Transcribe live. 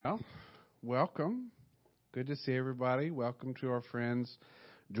Well, welcome. Good to see everybody. Welcome to our friends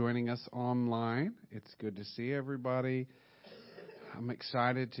joining us online. It's good to see everybody. I'm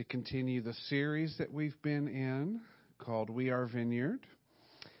excited to continue the series that we've been in called We Are Vineyard.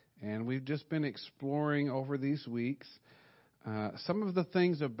 And we've just been exploring over these weeks some of the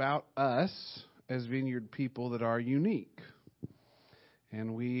things about us as Vineyard people that are unique.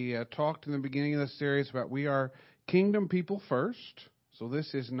 And we talked in the beginning of the series about we are kingdom people first. So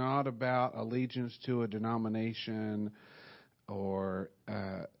this is not about allegiance to a denomination or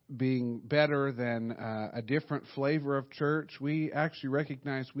being better than a different flavor of church. We actually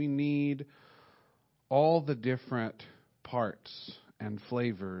recognize we need all the different parts and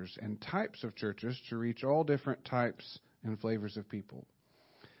flavors and types of churches to reach all different types and flavors of people.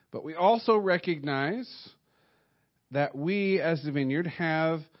 But we also recognize that we as the Vineyard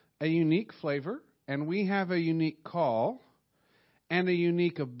have a unique flavor and we have a unique call and a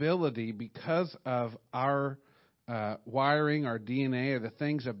unique ability because of our wiring, our DNA, or the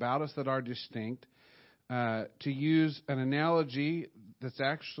things about us that are distinct, to use an analogy that's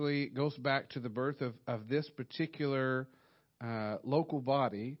actually goes back to the birth of this particular local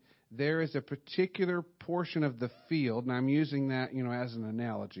body. There is a particular portion of the field, and I'm using that, as an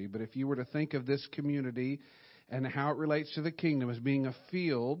analogy, but if you were to think of this community and how it relates to the kingdom as being a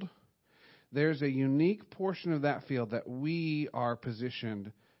field, there's a unique portion of that field that we are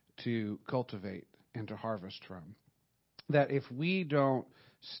positioned to cultivate and to harvest from. That if we don't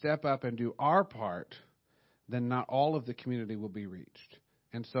step up and do our part, then not all of the community will be reached.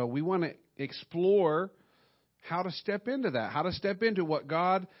 And so we want to explore how to step into that, how to step into what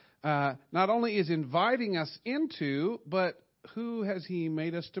God not only is inviting us into, but who has He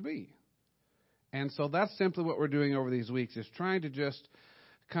made us to be. And so that's simply what we're doing over these weeks, is trying to just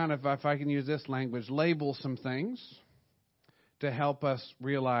kind of, if I can use this language, label some things to help us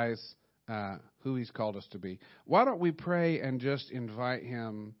realize who He's called us to be. Why don't we pray and just invite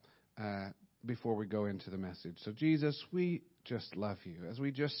Him before we go into the message? So Jesus, we just love You. As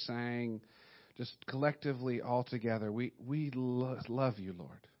we just sang, just collectively all together, we love You,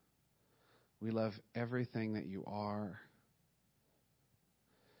 Lord. We love everything that You are.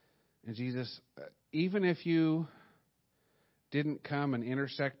 And Jesus, even if You didn't come and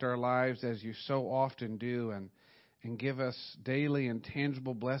intersect our lives as You so often do and give us daily and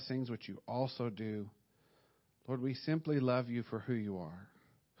tangible blessings, which You also do, Lord, we simply love You for who You are.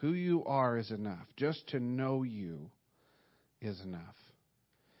 Who You are is enough. Just to know You is enough.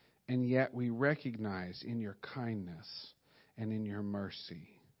 And yet we recognize in Your kindness and in Your mercy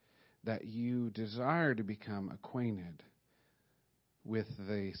that You desire to become acquainted with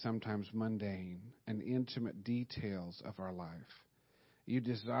the sometimes mundane and intimate details of our life. You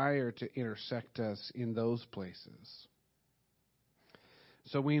desire to intersect us in those places.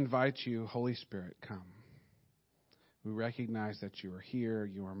 So we invite You, Holy Spirit, come. We recognize that You are here,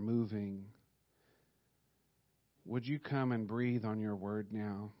 You are moving. Would You come and breathe on Your word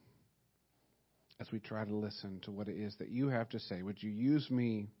now as we try to listen to what it is that You have to say? Would You use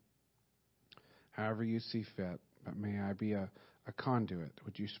me however You see fit, but may I be a conduit?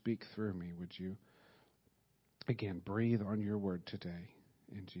 Would You speak through me? Would You, again, breathe on Your word today,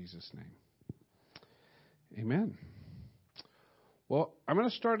 in Jesus' name. Amen. Well, I'm going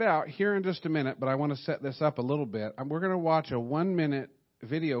to start out here in just a minute, but I want to set this up a little bit. We're going to watch a 1-minute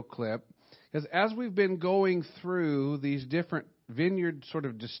video clip, because as we've been going through these different Vineyard sort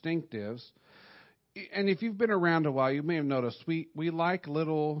of distinctives, and if you've been around a while, you may have noticed we like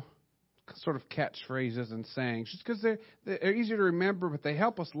little sort of catchphrases and sayings, just because they're easy to remember, but they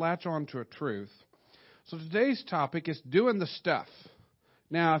help us latch on to a truth. So today's topic is doing the stuff.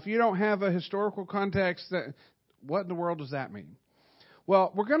 Now, if you don't have a historical context, what in the world does that mean?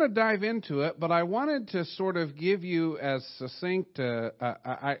 Well, we're going to dive into it, but I wanted to sort of give you as succinct.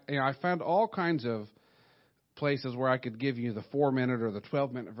 I found all kinds of places where I could give you the 4-minute or the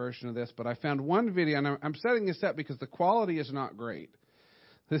 12-minute version of this, but I found one video, and I'm setting this up because the quality is not great.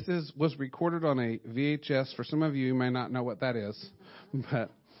 This was recorded on a VHS. For some of you may not know what that is,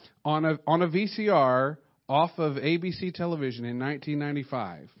 but on a VCR off of ABC television in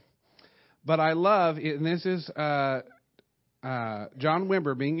 1995. But I love it, and this is John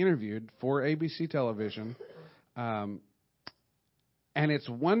Wimber being interviewed for ABC television, and it's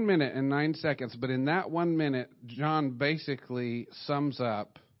 1 minute and 9 seconds. But in that 1 minute, John basically sums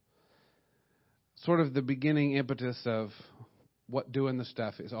up sort of the beginning impetus of what doing the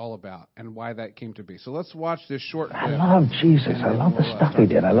stuff is all about and why that came to be. So let's watch this short clip. I love Jesus. I love the stuff He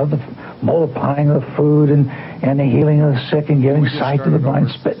did. I love the multiplying of the food and the healing of the sick and giving sight to the blind,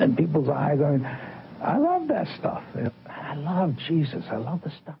 spitting in people's eyes. I love that stuff. I love Jesus. I love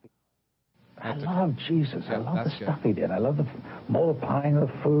the stuff. I love Jesus. I love the stuff he did. I love the multiplying of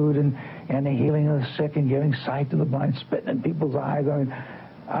the food and the healing of the sick and giving sight to the blind, spitting in people's eyes. I mean,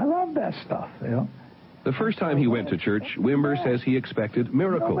 I love that stuff, you know. The first time he went to church, Wimber says he expected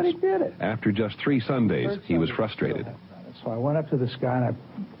miracles. Nobody did it. After just 3 Sundays, he was frustrated. So I went up to this guy and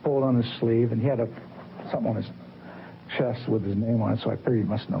I pulled on his sleeve, and he had something on his chest with his name on it, so I figured he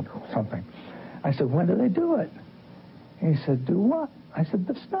must know something. I said, when do they do it? And he said, do what? I said,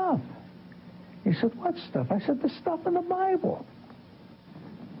 the stuff. He said, what stuff? I said, the stuff in the Bible.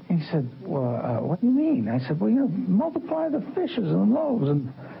 He said, well, what do you mean? I said, well, you know, multiply the fishes and loaves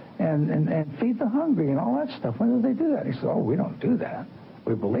and feed the hungry and all that stuff. When do they do that? He said, oh, we don't do that.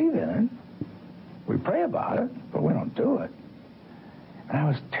 We believe in it. We pray about it, but we don't do it. And I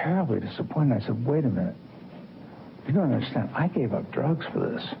was terribly disappointed. I said, wait a minute. You don't understand. I gave up drugs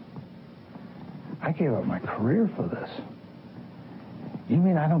for this. I gave up my career for this. You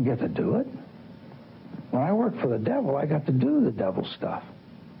mean I don't get to do it? When I work for the devil, I got to do the devil stuff.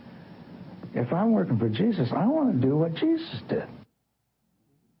 If I'm working for Jesus, I want to do what Jesus did.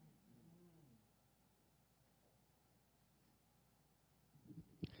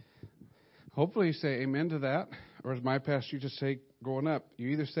 Hopefully you say amen to that. Or as my pastor used to say growing up, you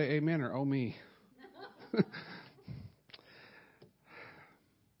either say amen or oh me.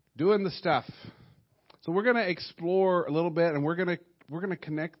 Doing the stuff. So we're going to explore a little bit, and we're going to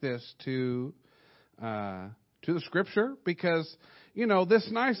connect this to the scripture, because, you know, this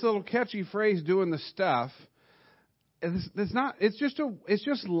nice little catchy phrase, doing the stuff, it's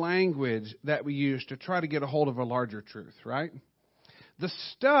just language that we use to try to get a hold of a larger truth, right? The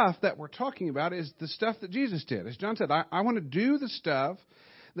stuff that we're talking about is the stuff that Jesus did. As John said, I want to do the stuff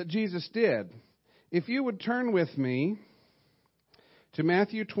that Jesus did. If you would turn with me to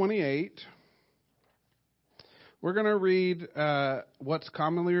Matthew 28, we're going to read what's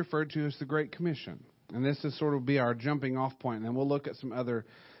commonly referred to as the Great Commission. And this is sort of be our jumping off point, and then we'll look at some other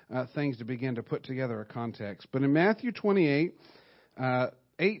things to begin to put together a context. But in Matthew 28,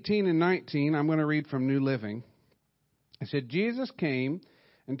 18 and 19, I'm going to read from New Living. It said, Jesus came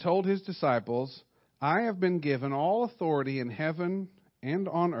and told his disciples, I have been given all authority in heaven and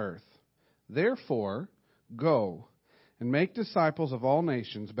on earth. Therefore, go and make disciples of all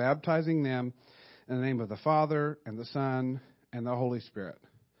nations, baptizing them in the name of the Father and the Son and the Holy Spirit.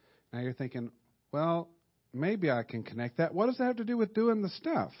 Now you're thinking, well, maybe I can connect that. What does that have to do with doing the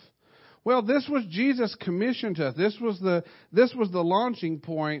stuff? Well, this was Jesus' commission to us. This was the launching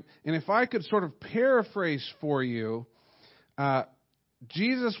point. And if I could sort of paraphrase for you,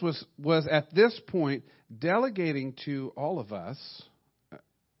 Jesus was at this point delegating to all of us.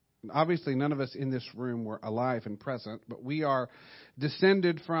 Obviously, none of us in this room were alive and present, but we are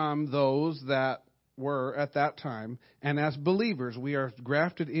descended from those that were at that time. And as believers, we are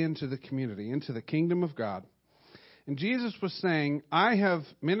grafted into the community, into the kingdom of God. And Jesus was saying, I have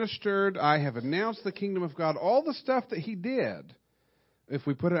ministered, I have announced the kingdom of God, all the stuff that he did. If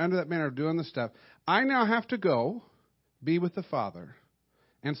we put it under that banner of doing the stuff, I now have to go be with the Father.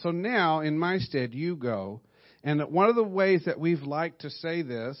 And so now, in my stead, you go. And one of the ways that we've liked to say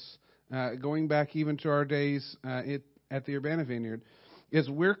this, going back even to our days at the Urbana Vineyard, is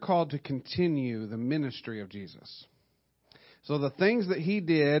we're called to continue the ministry of Jesus. So the things that he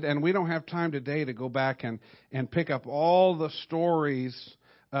did, and we don't have time today to go back and pick up all the stories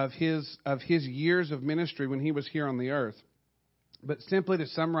of his years of ministry when he was here on the earth. But simply to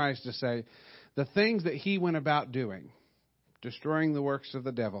summarize, to say, the things that he went about doing, destroying the works of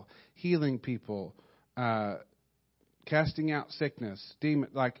the devil, healing people, casting out sickness, demon,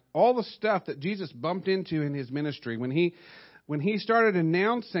 like all the stuff that Jesus bumped into in his ministry. When he started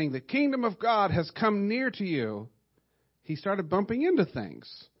announcing the kingdom of God has come near to you, he started bumping into things.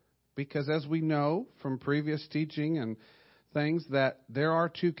 Because as we know from previous teaching and things, that there are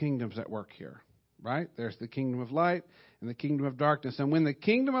two kingdoms at work here, right? There's the kingdom of light and the kingdom of darkness. And when the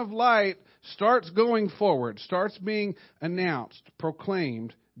kingdom of light starts going forward, starts being announced,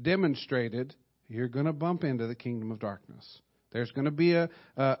 proclaimed, demonstrated, you're going to bump into the kingdom of darkness. There's going to be a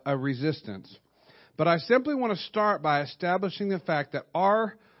resistance. But I simply want to start by establishing the fact that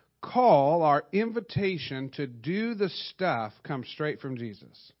our call, our invitation to do the stuff comes straight from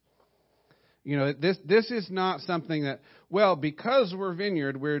Jesus. You know, this is not something that, well, because we're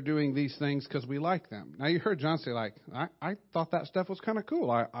Vineyard, we're doing these things because we like them. Now, you heard John say, like, I thought that stuff was kind of cool.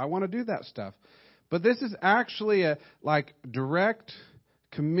 I want to do that stuff. But this is actually a, direct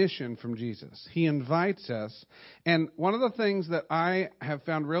commission from Jesus. He invites us. And one of the things that I have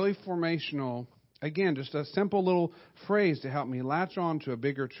found really formational, again, just a simple little phrase to help me latch on to a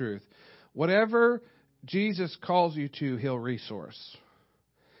bigger truth. Whatever Jesus calls you to, He'll resource.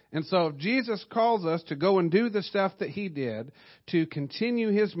 And so if Jesus calls us to go and do the stuff that He did, to continue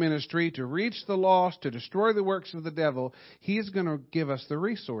His ministry, to reach the lost, to destroy the works of the devil, He's going to give us the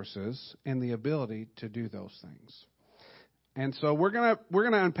resources and the ability to do those things. And so we're going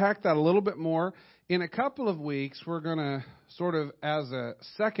to unpack that a little bit more. In a couple of weeks, we're going to sort of, as a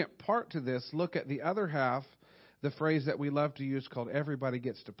second part to this, look at the other half, the phrase that we love to use called everybody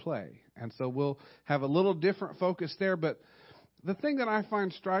gets to play. And so we'll have a little different focus there, but the thing that I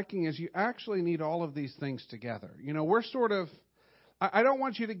find striking is you actually need all of these things together. You know, we're sort of, I don't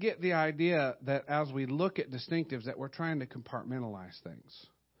want you to get the idea that as we look at distinctives that we're trying to compartmentalize things.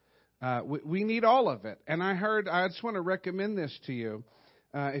 We need all of it. And I just want to recommend this to you.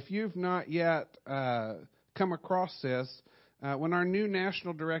 If you've not yet come across this, when our new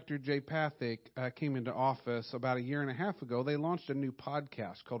national director, Jay Pathak, came into office about a year and a half ago, they launched a new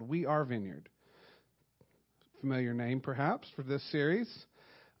podcast called We Are Vineyard. Familiar name, perhaps, for this series.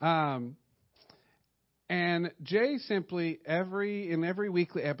 And Jay simply, in every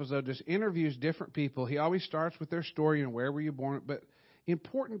weekly episode, just interviews different people. He always starts with their story and where were you born, but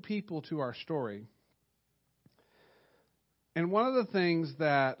important people to our story. And one of the things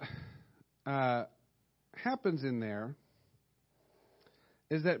that happens in there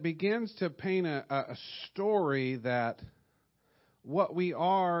is that it begins to paint a story that what we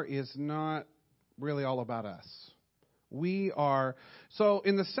are is not really all about us. We are, so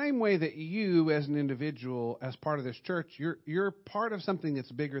in the same way that you as an individual, as part of this church, you're part of something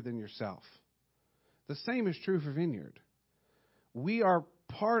that's bigger than yourself. The same is true for Vineyard. We are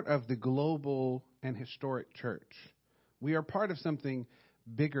part of the global and historic church. We are part of something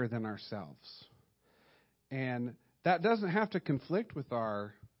bigger than ourselves. And that doesn't have to conflict with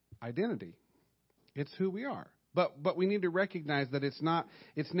our identity. It's who we are. But we need to recognize that it's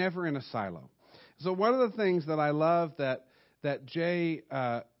never in a silo. So one of the things that I love that Jay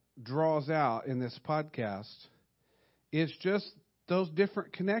draws out in this podcast is just those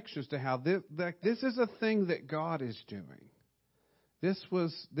different connections to how this is a thing that God is doing. This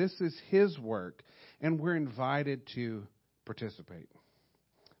is His work, and we're invited to participate.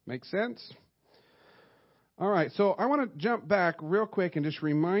 Make sense? All right, so I want to jump back real quick and just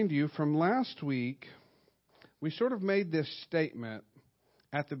remind you from last week, we sort of made this statement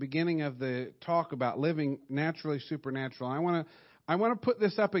at the beginning of the talk about living naturally supernatural. I want to put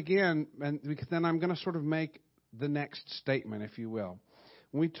this up again, and because then I'm going to sort of make the next statement, if you will.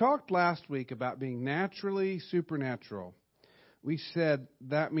 When we talked last week about being naturally supernatural, we said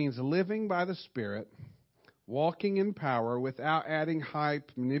that means living by the Spirit, walking in power without adding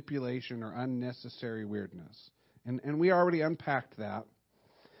hype, manipulation, or unnecessary weirdness. And we already unpacked that.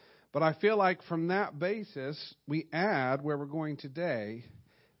 But I feel like from that basis, we add where we're going today,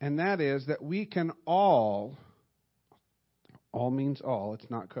 and that is that we can all means all, it's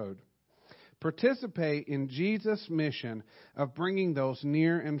not code, participate in Jesus' mission of bringing those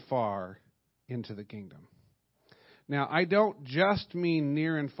near and far into the kingdom. Now, I don't just mean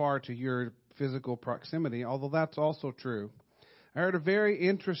near and far to your physical proximity, although that's also true. I heard a very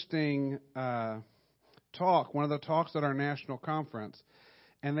interesting talk, one of the talks at our national conference,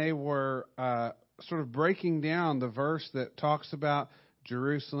 and they were sort of breaking down the verse that talks about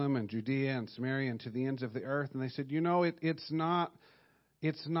Jerusalem and Judea and Samaria and to the ends of the earth. And they said, it's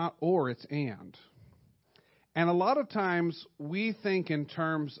not or, it's and. And a lot of times we think in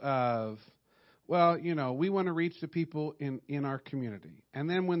terms of, well, we want to reach the people in our community. And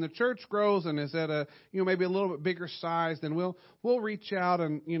then when the church grows and is at a, maybe a little bit bigger size, then we'll reach out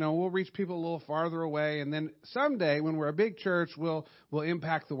and, we'll reach people a little farther away. And then someday when we're a big church, we'll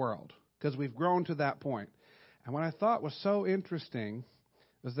impact the world because we've grown to that point. And what I thought was so interesting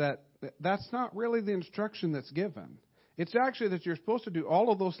was that that's not really the instruction that's given. It's actually that you're supposed to do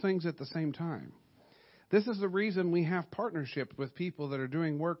all of those things at the same time. This is the reason we have partnerships with people that are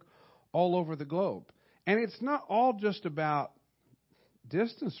doing work all over the globe. And it's not all just about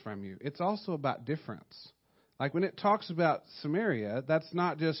distance from you. It's also about difference. Like when it talks about Samaria, that's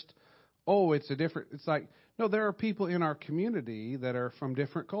not just, it's like, no, there are people in our community that are from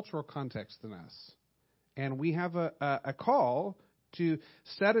different cultural contexts than us. And we have a call to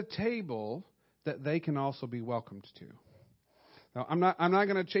set a table that they can also be welcomed to. Now, I'm not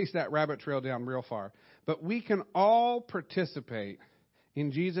going to chase that rabbit trail down real far, but we can all participate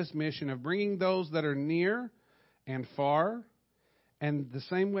in Jesus' mission of bringing those that are near and far. And the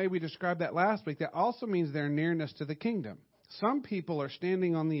same way we described that last week, that also means their nearness to the kingdom. Some people are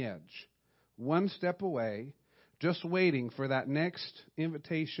standing on the edge, one step away, just waiting for that next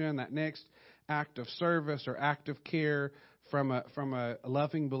invitation, that next act of service or act of care from a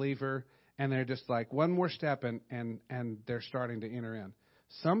loving believer. and they're just like one more step and they're starting to enter in.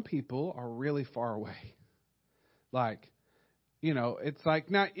 Some people are really far away. Like, it's like,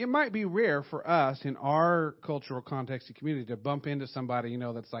 now it might be rare for us in our cultural context and community to bump into somebody,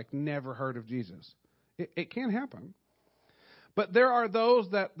 that's like never heard of Jesus. It can happen. But there are those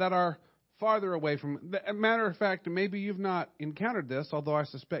that are farther away from. A matter of fact, maybe you've not encountered this, although I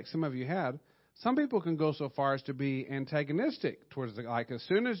suspect some of you had. Some people can go so far as to be antagonistic towards like as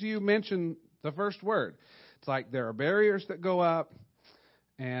soon as you mention the first word, it's like there are barriers that go up.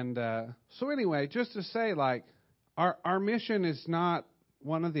 And so anyway, just to say, like, our mission is not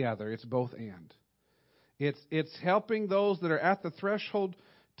one or the other. It's both and. It's helping those that are at the threshold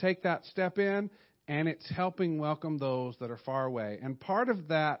take that step in, and it's helping welcome those that are far away. And part of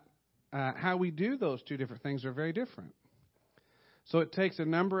that, how we do those two different things are very different. So it takes a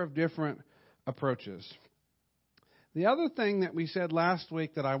number of different approaches. The other thing that we said last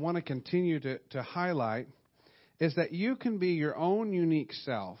week that I want to continue to highlight is that you can be your own unique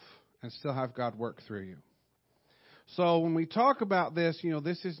self and still have God work through you. So when we talk about this,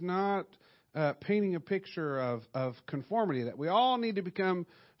 this is not painting a picture of conformity, that we all need to become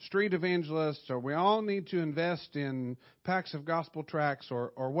street evangelists or we all need to invest in packs of gospel tracts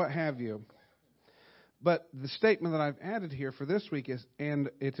or what have you. But the statement that I've added here for this week is, and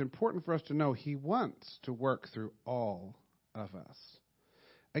it's important for us to know, He wants to work through all of us.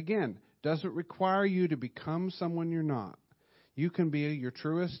 Again, doesn't require you to become someone you're not. You can be your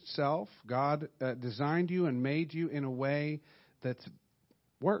truest self. God designed you and made you in a way that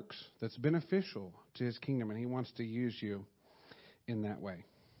works, that's beneficial to His kingdom, and He wants to use you in that way.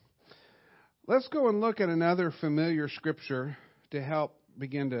 Let's go and look at another familiar scripture to help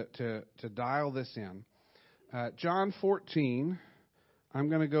begin to dial this in. John 14, I'm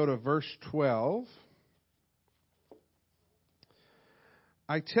going to go to verse 12.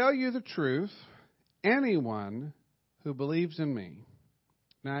 I tell you the truth, anyone who believes in me.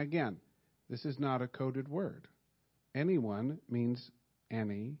 Now again, this is not a coded word. Anyone means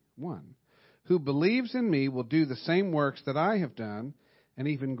anyone. Who believes in me will do the same works that I have done, and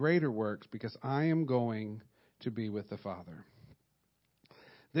even greater works, because I am going to be with the Father.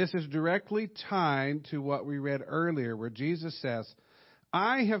 This is directly tied to what we read earlier, where Jesus says,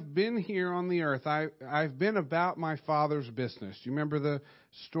 I have been here on the earth. I've been about my Father's business. Do you remember the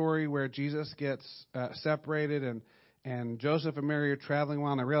story where Jesus gets separated and Joseph and Mary are traveling a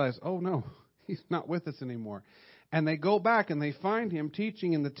while, and they realize, oh no, He's not with us anymore. And they go back and they find Him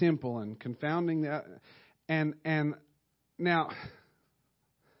teaching in the temple and confounding that. And now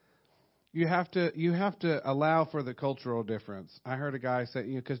you have to allow for the cultural difference. I heard a guy say,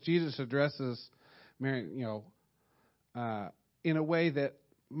 because Jesus addresses Mary, in a way that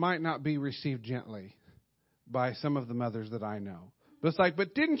might not be received gently by some of the mothers that I know. But it's like,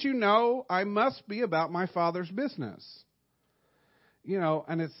 but didn't you know I must be about my Father's business?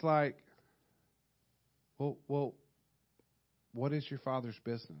 And it's like, well, what is your Father's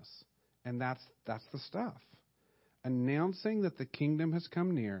business? And that's the stuff. Announcing that the kingdom has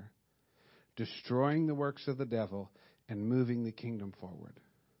come near, destroying the works of the devil, and moving the kingdom forward.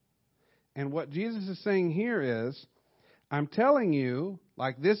 And what Jesus is saying here is, I'm telling you,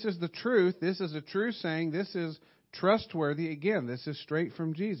 like, this is the truth. This is a true saying. This is trustworthy. Again, this is straight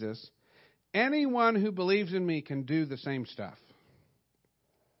from Jesus. Anyone who believes in me can do the same stuff.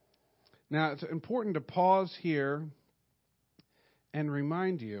 Now, it's important to pause here and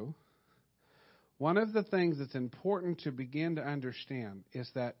remind you, one of the things that's important to begin to understand is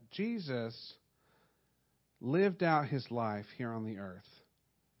that Jesus lived out His life here on the earth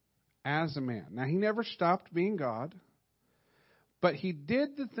as a man. Now, He never stopped being God, but He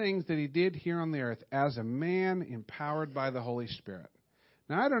did the things that He did here on the earth as a man empowered by the Holy Spirit.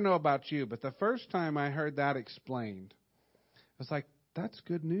 Now, I don't know about you, but the first time I heard that explained, I was like, that's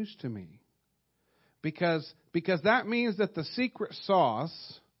good news to me. Because that means that the secret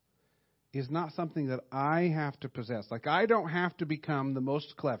sauce is not something that I have to possess. Like, I don't have to become the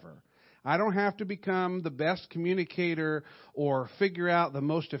most clever. I don't have to become the best communicator or figure out the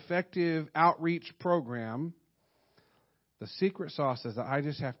most effective outreach program. The secret sauce is that I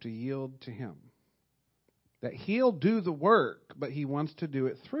just have to yield to Him. That He'll do the work, but He wants to do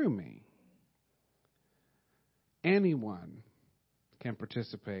it through me. Anyone can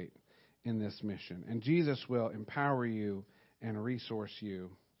participate in this mission. And Jesus will empower you and resource you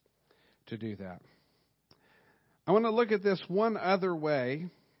to do that. I want to look at this one other way.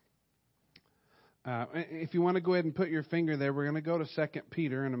 If you want to go ahead and put your finger there, we're going to go to 2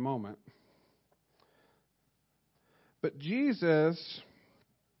 Peter in a moment. But Jesus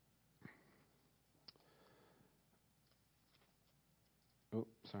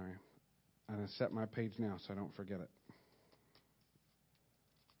I'm going to set my page now so I don't forget it.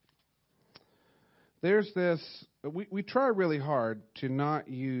 There's this, we try really hard to not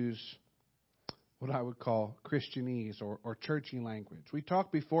use what I would call Christianese or churchy language. We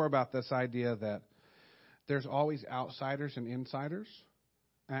talked before about this idea that there's always outsiders and insiders.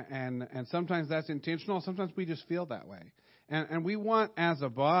 And sometimes that's intentional. Sometimes we just feel that way. And we want, as a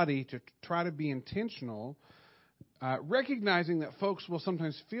body, to try to be intentional, recognizing that folks will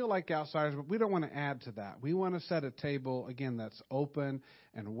sometimes feel like outsiders, but we don't want to add to that. We want to set a table, again, that's open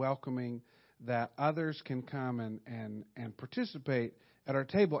and welcoming, that others can come and participate at our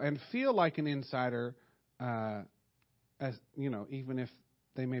table and feel like an insider, as you know, even if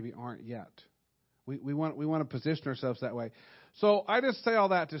they maybe aren't yet. We want to position ourselves that way. So I just say all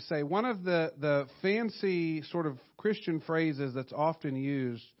that to say one of the fancy sort of Christian phrases that's often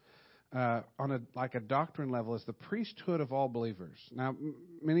used on a doctrine level is the priesthood of all believers. Now,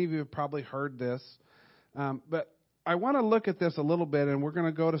 many of you have probably heard this, but I want to look at this a little bit, and we're going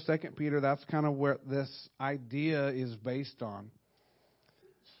to go to 2 Peter. That's kind of where this idea is based on.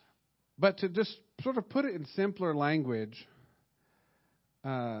 But to just sort of put it in simpler language,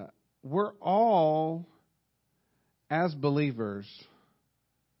 we're all, as believers,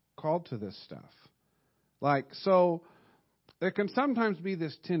 called to this stuff. So there can sometimes be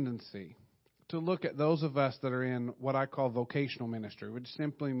this tendency to look at those of us that are in what I call vocational ministry, which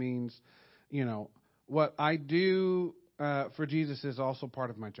simply means, what I do for Jesus is also part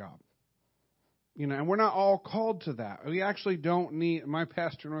of my job. And we're not all called to that. We actually don't need, my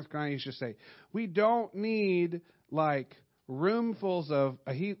pastor in North Carolina used to say, we don't need roomfuls of,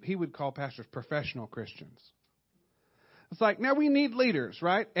 he would call pastors professional Christians. It's now we need leaders,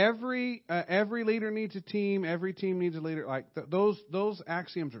 right? Every leader needs a team. Every team needs a leader. Those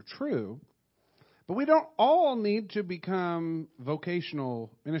axioms are true. But we don't all need to become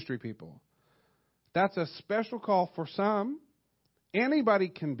vocational ministry people. That's a special call for some. Anybody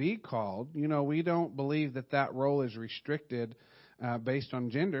can be called. We don't believe that role is restricted based on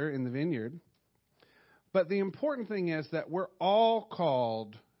gender in the Vineyard. But the important thing is that we're all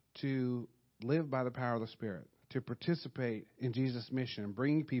called to live by the power of the Spirit, to participate in Jesus' mission and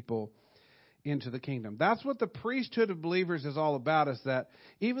bring people into the kingdom. That's what the priesthood of believers is all about, is that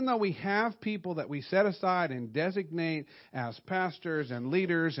even though we have people that we set aside and designate as pastors and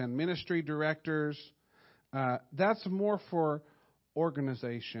leaders and ministry directors, that's more for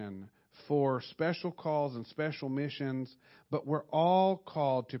organization, for special calls and special missions, but we're all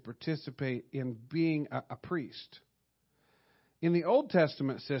called to participate in being a priest. In the Old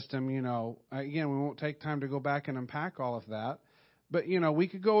Testament system, again, we won't take time to go back and unpack all of that, but, we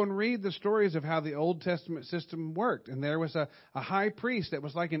could go and read the stories of how the Old Testament system worked. And there was a high priest that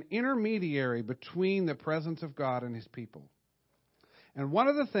was like an intermediary between the presence of God and his people. And one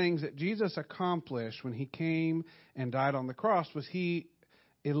of the things that Jesus accomplished when he came and died on the cross was he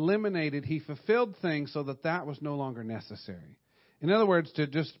fulfilled things so that was no longer necessary. In other words, to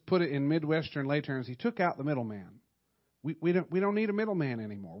just put it in Midwestern lay terms, he took out the middleman. We don't need a middleman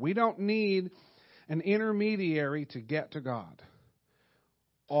anymore. We don't need an intermediary to get to God.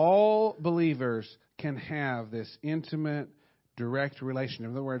 All believers can have this intimate, direct relationship.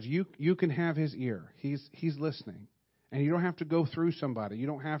 In other words, you can have his ear. He's listening. And you don't have to go through somebody. You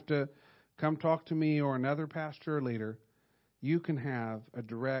don't have to come talk to me or another pastor or leader. You can have a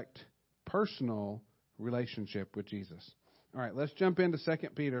direct, personal relationship with Jesus. All right, let's jump into 2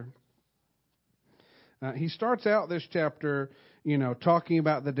 Peter. He starts out this chapter, talking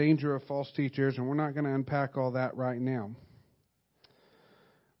about the danger of false teachers, and we're not going to unpack all that right now.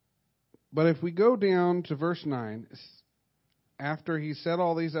 But if we go down to verse 9, after he said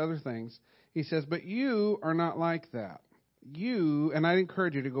all these other things, he says, but you are not like that. You, and I'd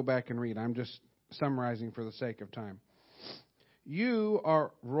encourage you to go back and read. I'm just summarizing for the sake of time. You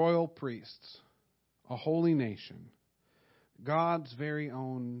are royal priests, a holy nation, God's very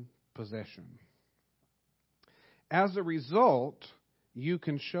own possession. As a result, you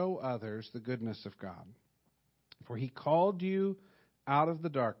can show others the goodness of God. For he called you out of the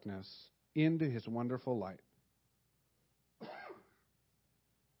darkness into his wonderful light.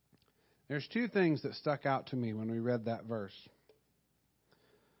 There's two things that stuck out to me when we read that verse.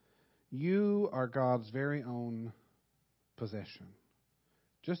 You are God's very own possession.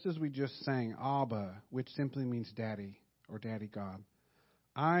 Just as we just sang Abba, which simply means daddy or daddy God.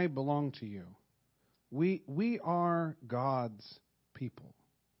 I belong to you. We are God's people.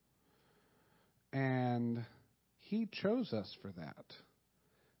 And he chose us for that.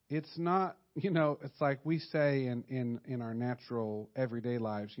 It's not, it's like we say in our natural everyday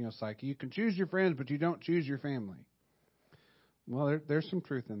lives, it's like you can choose your friends, but you don't choose your family. Well, there's some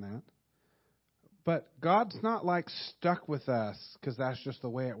truth in that. But God's not like stuck with us because that's just the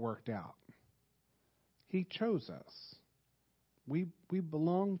way it worked out. He chose us. We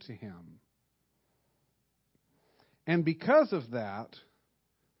belong to Him. And because of that,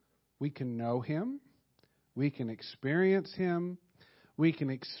 we can know Him. We can experience Him. We can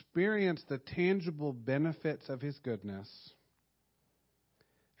experience the tangible benefits of His goodness.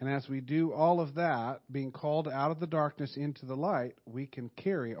 And as we do all of that, being called out of the darkness into the light, we can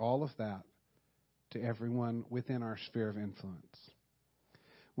carry all of that to everyone within our sphere of influence.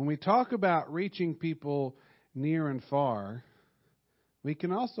 When we talk about reaching people near and far, we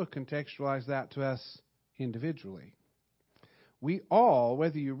can also contextualize that to us individually. We all,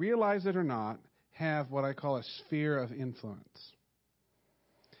 whether you realize it or not, have what I call a sphere of influence.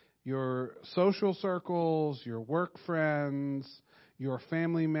 Your social circles, your work friends, your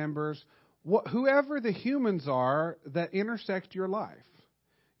family members, whoever the humans are that intersect your life.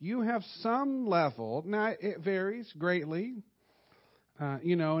 You have some level. Now, it varies greatly.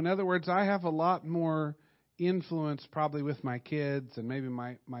 In other words, I have a lot more influence probably with my kids and maybe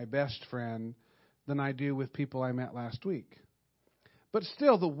my best friend than I do with people I met last week. But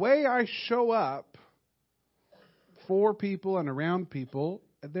still, the way I show up for people and around people,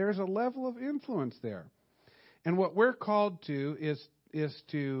 there's a level of influence there. And what we're called to is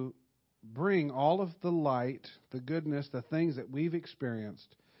to bring all of the light, the goodness, the things that we've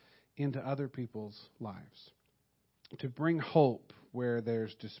experienced into other people's lives. To bring hope where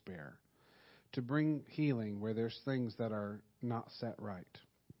there's despair. To bring healing where there's things that are not set right.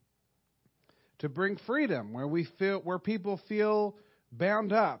 To bring freedom where people feel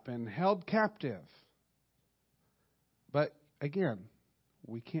bound up and held captive. But again,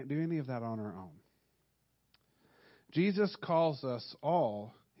 we can't do any of that on our own. Jesus calls us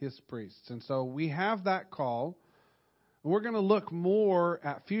all His priests. And so we have that call. We're going to look more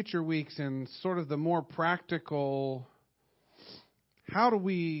at future weeks and sort of the more practical, how do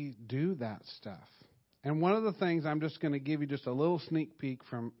we do that stuff? And one of the things, I'm just going to give you just a little sneak peek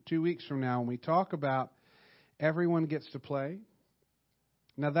from 2 weeks from now when we talk about everyone gets to play.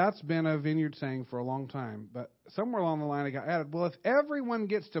 Now, that's been a Vineyard saying for a long time, but somewhere along the line it got added, well, if everyone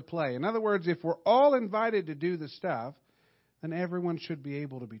gets to play, in other words, if we're all invited to do the stuff, then everyone should be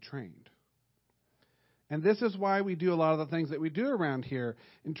able to be trained. And this is why we do a lot of the things that we do around here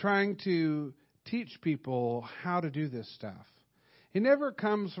in trying to teach people how to do this stuff. It never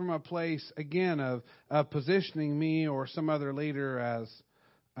comes from a place, again, of positioning me or some other leader as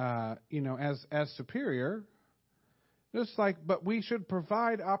superior. Just but we should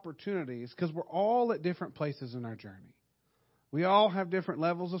provide opportunities because we're all at different places in our journey. We all have different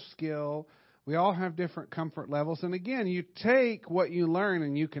levels of skill. We all have different comfort levels. And again, you take what you learn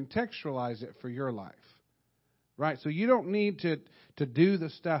and you contextualize it for your life. Right? So you don't need to do the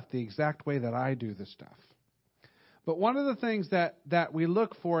stuff the exact way that I do the stuff. But one of the things that we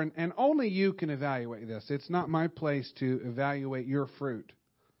look for, and only you can evaluate this. It's not my place to evaluate your fruit.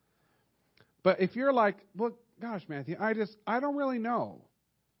 But if you're like, well, gosh, Matthew, I don't really know.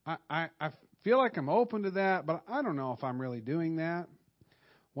 I feel like I'm open to that, but I don't know if I'm really doing that.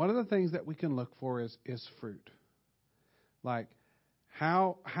 One of the things that we can look for is fruit. Like,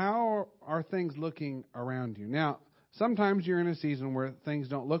 how are things looking around you? Now, sometimes you're in a season where things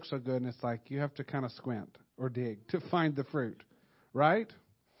don't look so good, and it's like you have to kind of squint or dig to find the fruit, right?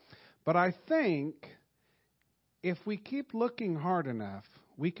 But I think if we keep looking hard enough,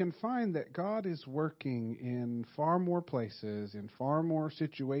 we can find that God is working in far more places, in far more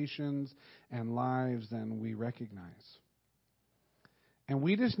situations and lives than we recognize. And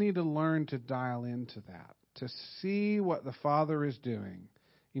we just need to learn to dial into that, to see what the Father is doing.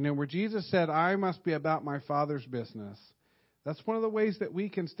 Where Jesus said, I must be about my Father's business. That's one of the ways that we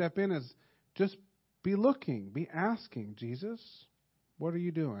can step in is just be looking, be asking, Jesus, what are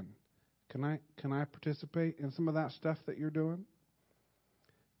you doing? Can I participate in some of that stuff that you're doing?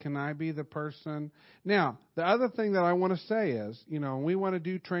 Can I be the person? Now, the other thing that I want to say is, we want to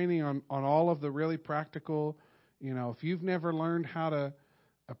do training on all of the really practical, if you've never learned how to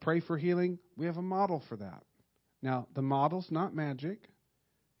pray for healing, we have a model for that. Now, the model's not magic.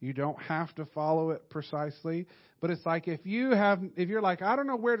 You don't have to follow it precisely. But it's like if you're like, I don't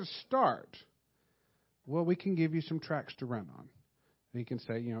know where to start, well, we can give you some tracks to run on. You can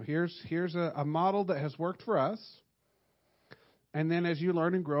say, here's a model that has worked for us. And then as you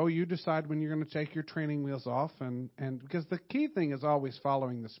learn and grow, you decide when you're going to take your training wheels off. And because the key thing is always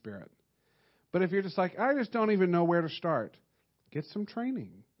following the Spirit. But if you're just like, I just don't even know where to start, get some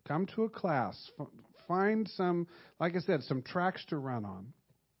training. Come to a class. Find some, like I said, some tracks to run on.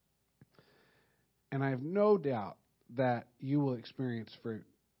 And I have no doubt that you will experience fruit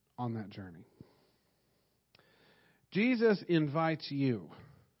on that journey. Jesus invites you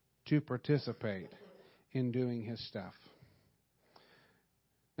to participate in doing his stuff.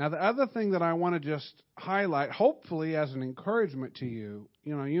 Now, the other thing that I want to just highlight, hopefully as an encouragement to you,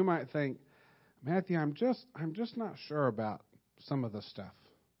 you might think, Matthew, I'm just not sure about some of the stuff.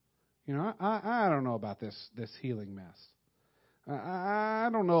 I don't know about this healing mess. I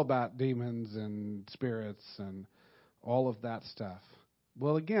don't know about demons and spirits and all of that stuff.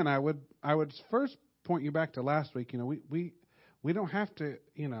 Well, again, I would first point you back to last week. We don't have to,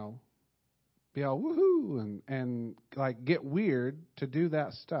 be all woohoo and like get weird to do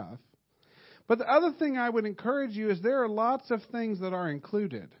that stuff. But the other thing I would encourage you is there are lots of things that are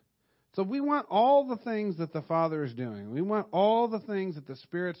included. So we want all the things that the Father is doing. We want all the things that the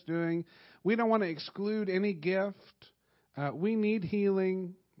Spirit's doing. We don't want to exclude any gift. We need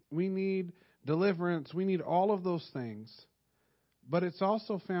healing. We need deliverance. We need all of those things. But it's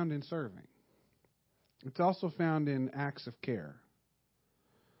also found in serving. It's also found in acts of care.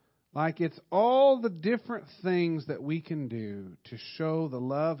 Like it's all the different things that we can do to show the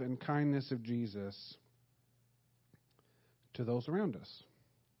love and kindness of Jesus to those around us.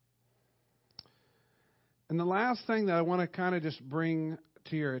 And the last thing that I want to kind of just bring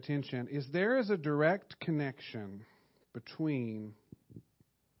to your attention is there is a direct connection between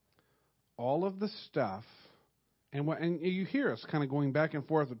all of the stuff and you hear us kind of going back and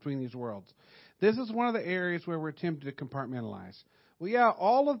forth between these worlds. This is one of the areas where we're tempted to compartmentalize. Well, yeah,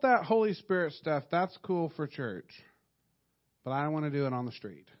 all of that Holy Spirit stuff, that's cool for church, but I don't want to do it on the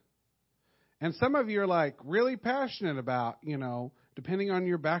street. And some of you are like really passionate about, depending on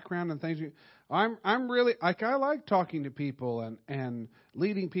your background and things. I'm really like I like talking to people and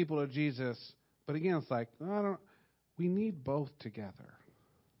leading people to Jesus, but again, it's like we need both together.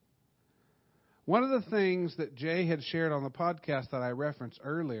 One of the things that Jay had shared on the podcast that I referenced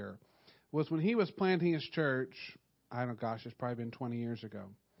earlier was when he was planting his church. It's probably been 20 years ago.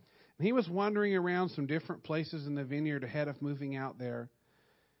 And he was wandering around some different places in the vineyard ahead of moving out there.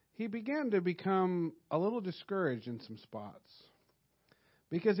 He began to become a little discouraged in some spots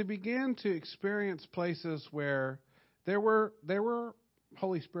because he began to experience places where there were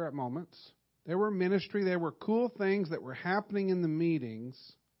Holy Spirit moments. There were ministry. There were cool things that were happening in the meetings.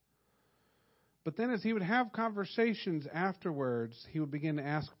 But then as he would have conversations afterwards, he would begin to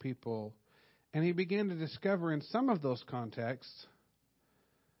ask people, and he began to discover in some of those contexts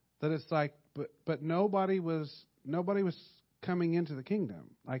that it's like, but nobody was coming into the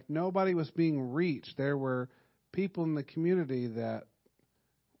kingdom. Like nobody was being reached. There were people in the community that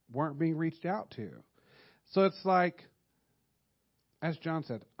weren't being reached out to. So it's like, as John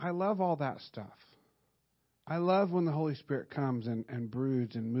said, I love all that stuff. I love when the Holy Spirit comes and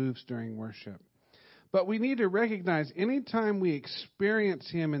broods and moves during worship. But we need to recognize anytime we experience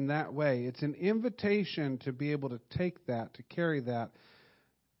him in that way, it's an invitation to be able to take that, to carry that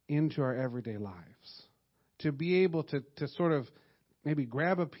into our everyday lives. To be able to sort of maybe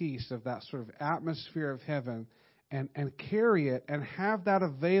grab a piece of that sort of atmosphere of heaven and carry it and have that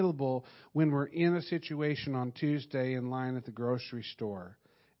available when we're in a situation on Tuesday in line at the grocery store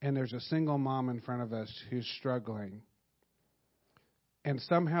and there's a single mom in front of us who's struggling. And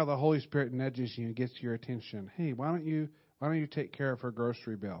somehow the Holy Spirit nudges you and gets your attention. Hey, why don't you take care of her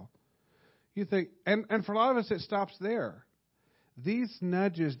grocery bill? You think, and for a lot of us, it stops there. These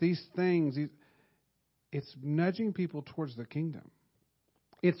nudges, these things, it's nudging people towards the kingdom.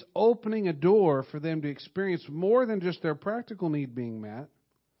 It's opening a door for them to experience more than just their practical need being met.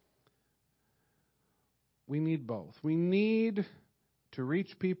 We need both. We need to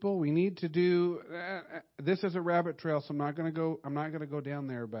reach people. We need to do this is a rabbit trail, so I'm not going to go down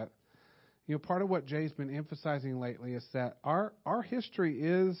there, but part of what Jay's been emphasizing lately is that our history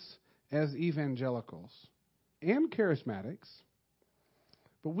is as evangelicals and charismatics,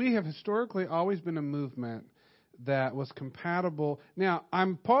 but we have historically always been a movement that was compatible. Now,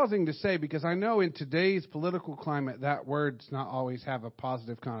 I'm pausing to say, because I know in today's political climate that word does not always have a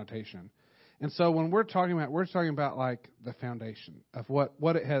positive connotation. And so when we're talking about like the foundation of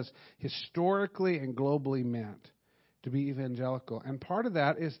what it has historically and globally meant to be evangelical. And part of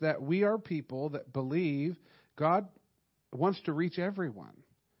that is that we are people that believe God wants to reach everyone.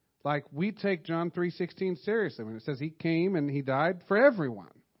 Like we take John 3:16 seriously when it says he came and he died for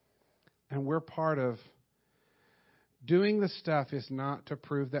everyone. And we're part of doing the stuff is not to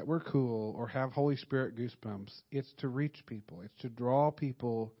prove that we're cool or have Holy Spirit goosebumps. It's to reach people. It's to draw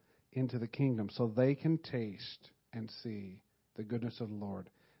people into the kingdom so they can taste and see the goodness of the Lord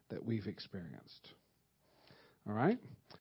that we've experienced. All right?